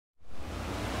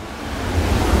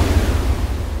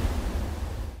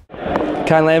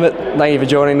Kane Lambert, thank you for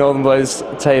joining Northern Blues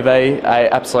TV.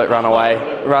 A absolute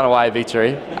runaway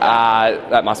victory.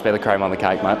 That must be the cream on the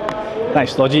cake, mate.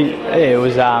 Thanks, Lodgy. Yeah, it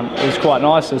was quite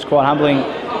nice. It was quite humbling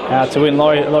to win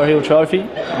Laurie Hill Trophy.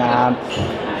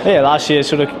 Last year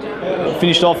sort of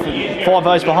finished off 5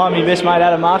 votes behind me, best mate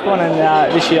Adam Marquand,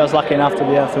 and this year I was lucky enough to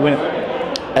be able to win it.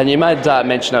 And you made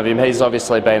mention of him. He's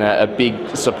obviously been a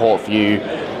big support for you,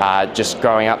 just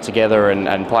growing up together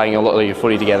and playing a lot of your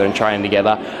footy together and training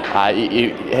together.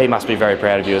 He must be very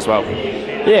proud of you as well.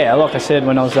 Yeah, like I said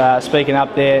when I was speaking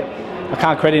up there, I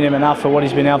can't credit him enough for what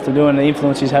he's been able to do and the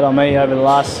influence he's had on me over the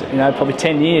last, probably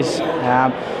 10 years.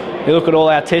 You look at all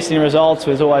our testing results,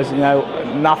 there's always,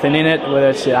 nothing in it, whether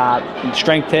it's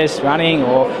strength tests, running,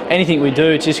 or anything we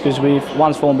do. It's just because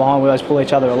one's fallen behind, we always pull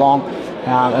each other along.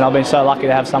 And I've been so lucky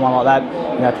to have someone like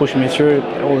that, pushing me through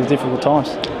all the difficult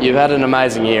times. You've had an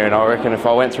amazing year, and I reckon if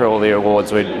I went through all the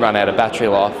awards, we'd run out of battery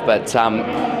life. But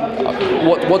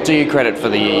what do you credit for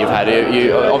the year you've had?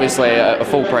 You obviously a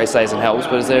full pre-season helps,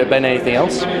 but has there been anything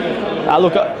else?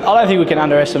 Look, I don't think we can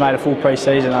underestimate a full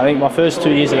pre-season. I think my first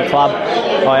 2 years at the club,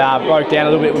 I broke down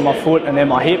a little bit with my foot and then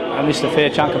my hip. I missed a fair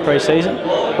chunk of pre-season.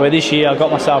 Where this year I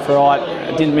got myself right,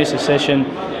 I didn't miss a session.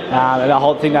 And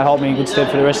I think that held me in good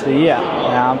stead for the rest of the year.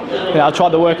 I tried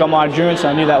to work on my endurance.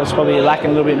 I knew that was probably lacking a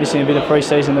little bit, missing a bit of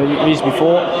pre-season the years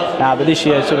before. But this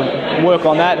year, sort of work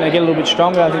on that and get a little bit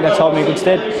stronger. I think that's held me in good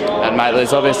stead. And mate,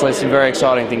 there's obviously some very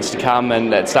exciting things to come,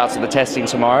 and it starts with the testing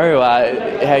tomorrow.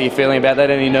 How are you feeling about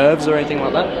that? Any nerves or anything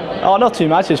like that? Oh, not too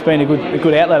much. It's been a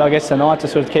good outlet, I guess, tonight to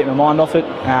sort of keep my mind off it.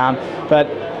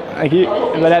 Thank you.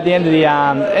 But at the end of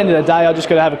the day, I just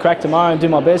got to have a crack tomorrow and do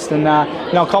my best. And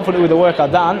I'm confident with the work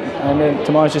I've done. And then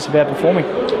tomorrow's just about performing.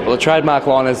 Well, the trademark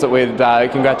line is that we'd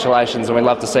congratulations, and we'd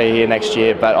love to see you here next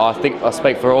year. But I think I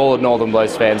speak for all of Northern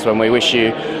Blues fans when we wish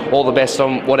you all the best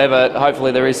on whatever.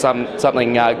 Hopefully, there is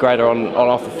something greater on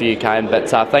offer for you, Kane. But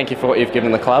thank you for what you've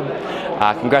given the club.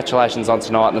 Congratulations on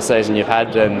tonight and the season you've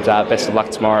had, and best of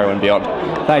luck tomorrow and beyond.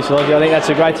 Thanks, Lodgy. I think that's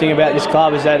a great thing about this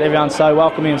club, is that everyone's so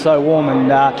welcoming and so warm, and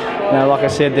like I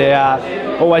said,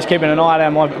 they're always keeping an eye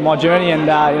on my journey, and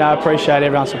I appreciate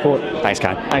everyone's support. Thanks,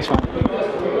 Kane. Thanks, mate.